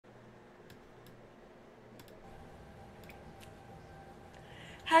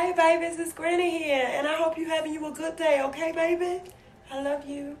Hey, babies, it's Granny here, and I hope you having you a good day, okay, baby? I love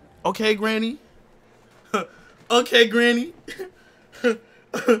you. Okay, Granny. Okay, Granny.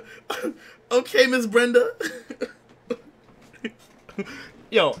 Okay, Miss Brenda.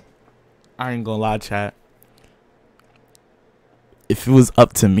 Yo, I ain't gonna lie, chat. If it was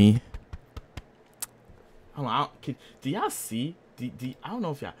up to me, hold on. Do y'all see? I don't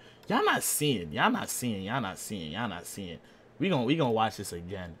know if y'all not seeing. Y'all not seeing. We gonna watch this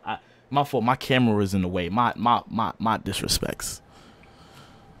again. My fault. My camera is in the way. My disrespects.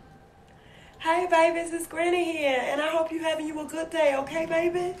 Hey, babies, it's Granny here, and I hope you having you a good day, okay,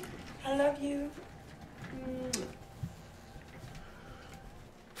 baby? I love you.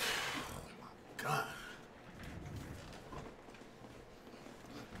 God.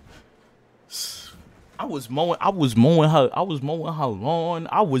 I was mowing her lawn.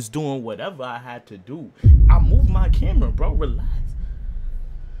 I was doing whatever I had to do. I moved my camera, bro. Relax.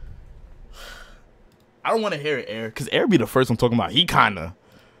 I don't want to hear it, Air, because Air be the first one talking about he kinda.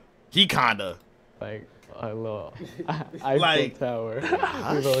 Like a little Eiffel Like, Tower.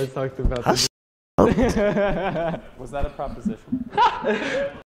 We've always talked about this. Was that a proposition?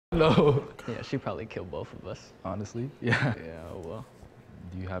 No. Yeah, she probably killed both of us. Honestly? Yeah. Yeah, well.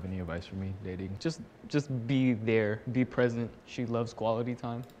 Do you have any advice for me dating? Just be there, be present. She loves quality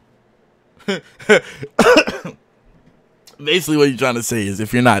time. Basically, what you're trying to say is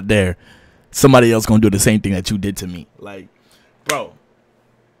if you're not there, somebody else gonna do the same thing that you did to me. Like, bro,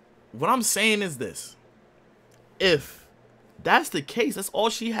 what I'm saying is this. If that's the case, that's all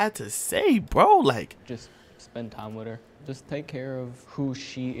she had to say, bro. Like, Just spend time with her. Just take care of who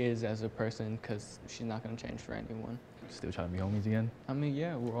she is as a person, because she's not going to change for anyone. Still trying to be homies again? I mean,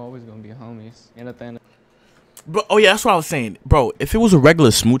 yeah, we're always going to be homies. And at the end bro, oh yeah, that's what I was saying. Bro, if it was a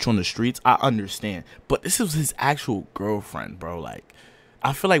regular smooch on the streets, I understand. But this was his actual girlfriend, bro. Like,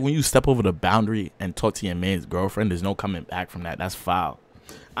 I feel like when you step over the boundary and talk to your man's girlfriend, there's no coming back from that. That's foul.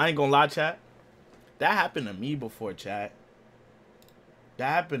 I ain't gonna lie, chat. That happened to me before, chat.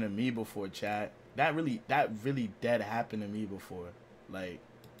 That really dead happened to me before. Like,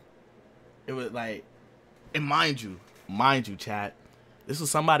 it was like, and mind you, chat, this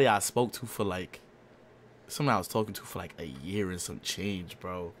was somebody I spoke to for like, somebody I was talking to for like a year and some change,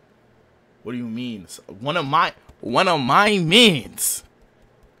 bro. What do you mean? One of my mans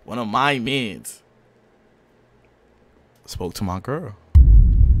spoke to my girl.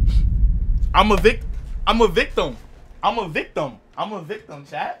 I'm a victim,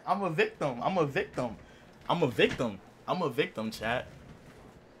 chat. I'm a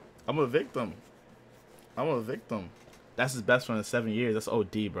victim. That's his best friend in 7 years. That's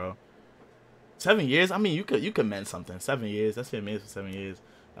OD, bro. 7 years? I mean, you could mend something. 7 years. That's been made for 7 years.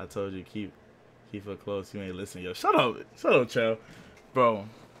 I told you, keep her close. You ain't listening. Yo, shut up, Cho. Bro,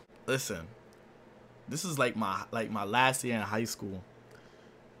 listen. This is like my last year in high school.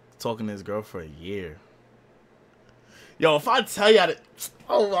 Talking to this girl for a year. Yo, if I tell you that,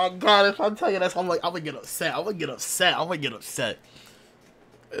 oh my god, if I tell you that, I'm gonna get upset. I'm gonna get upset.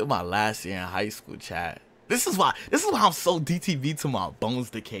 It was my last year in high school, chat. This is why I'm so DTV to my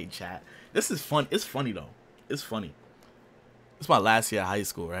bones decay, chat. This is fun. It's funny though. It's funny. It's my last year of high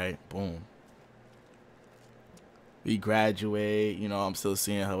school, right? Boom. We graduate, you know, I'm still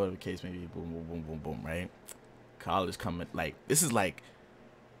seeing her, whatever the case may be. Boom, boom, boom, boom, boom, right? College coming, like, this is like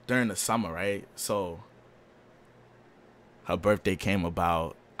during the summer, right? So her birthday came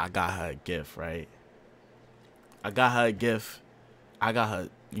about. I got her a gift, right? I got her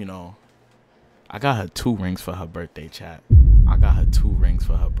 2 rings for her birthday, chat.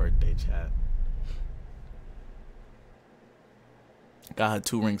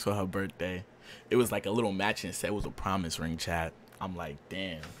 It was like a little matching set. It was a promise ring, chat. I'm like,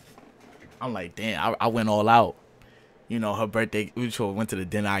 damn. I went all out. You know, her birthday, we went to the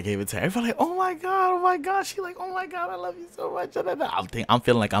dinner, I gave it to her. Everybody like, oh my god. She like, oh my god, I love you so much. I'm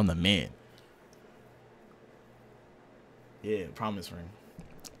feeling like I'm the man. Yeah, promise ring.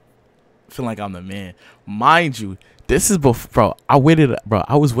 Feeling like I'm the man. Mind you, this is before, bro, I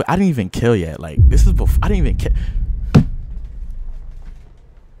didn't even kill yet. Like, this is before, I didn't even kill.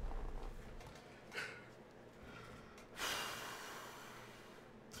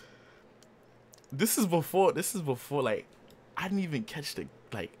 This is before, like, I didn't even catch the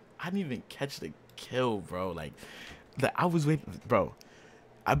kill, bro. Like, I was waiting, bro.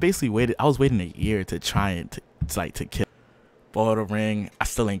 I was waiting a year to try to kill. Bought a ring. I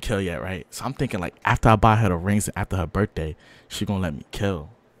still ain't kill yet, right? So I'm thinking, like, after I buy her the rings and after her birthday, she gonna let me kill.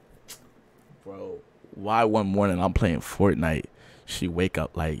 Bro, why one morning I'm playing Fortnite, she wake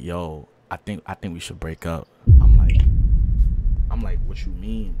up like, yo, I think we should break up. I'm like, I'm like, what you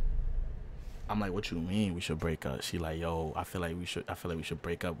mean? I'm like, what you mean we should break up? She like, yo, I feel like we should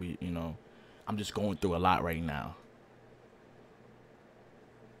break up. We, you know, I'm just going through a lot right now.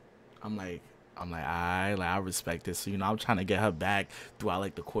 I'm like, I respect this. So, you know, I'm trying to get her back throughout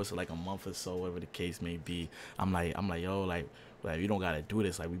like the course of like a month or so, whatever the case may be. I'm like, yo, like you don't gotta do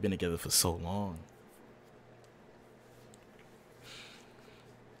this. Like, we've been together for so long.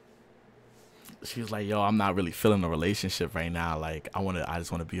 She was like, yo, I'm not really feeling a relationship right now. Like, I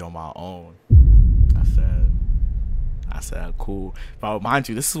just wanna be on my own. I said, cool. But mind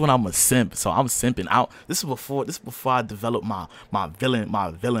you, this is when I'm a simp, so I'm simping out. This is before I develop my villain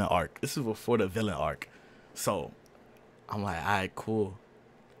arc. This is before the villain arc. So I'm like, all right, cool.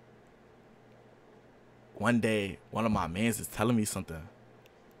 One day, one of my mans is telling me something.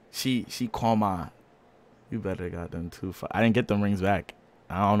 She called my, you better got them too. I didn't get them rings back.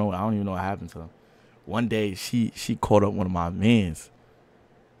 I don't know. I don't even know what happened to them. One day, she called up one of my mans.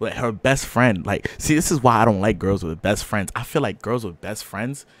 Like, her best friend. Like, see, this is why I don't like girls with best friends. I feel like girls with best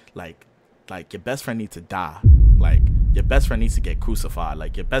friends, like your best friend needs to die. Like, your best friend needs to get crucified.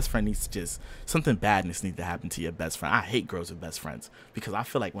 Like, your best friend needs to just, something badness needs to happen to your best friend. I hate girls with best friends because I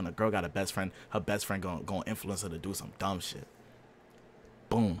feel like when a girl got a best friend, her best friend gonna influence her to do some dumb shit.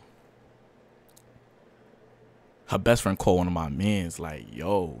 Boom. Her best friend called one of my mans like,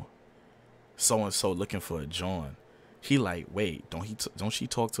 yo, so and so looking for a joint. He like, wait, don't she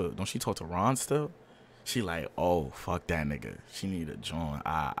talk to Ron still? She like, oh, fuck that nigga. She need a joint.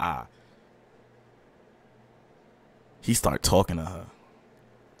 He start talking to her.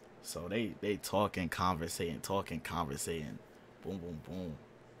 So they talking, conversating. Boom, boom, boom.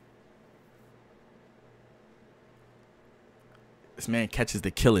 This man catches the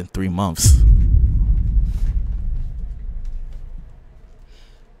kill in 3 months.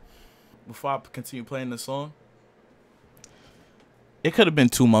 Before I continue playing the song, it could have been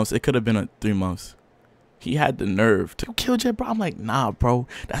 2 months. It could have been 3 months. He had the nerve to kill Jet, bro. I'm like, nah, bro.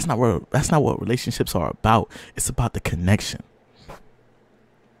 That's not what relationships are about. It's about the connection.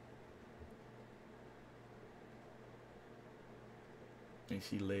 And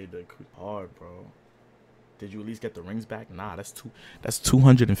she laid the hard, bro. Did you at least get the rings back? Nah, that's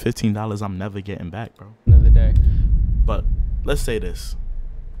 $215 I'm never getting back, bro. Another day. But let's say this.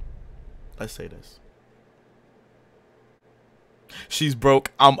 She's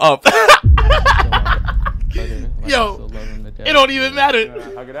broke. I'm up. Yo, it don't even matter.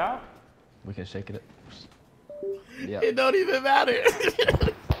 Hug it out. We can shake it. Yeah. It don't even matter.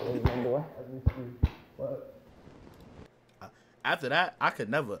 After that, I could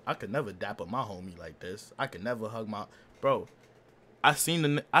never dap up my homie like this. I could never hug my bro. I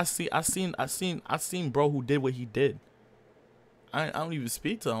seen bro who did what he did. I don't even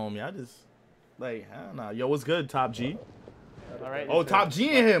speak to homie. I just like, hell nah. Yo, what's good, Top G? All right. Oh, Top G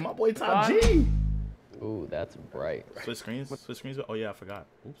in here, my boy Top G. Ooh, that's bright. Switch screens. Oh yeah, I forgot.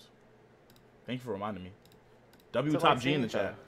 Oops. Thank you for reminding me. W Top G in the chat.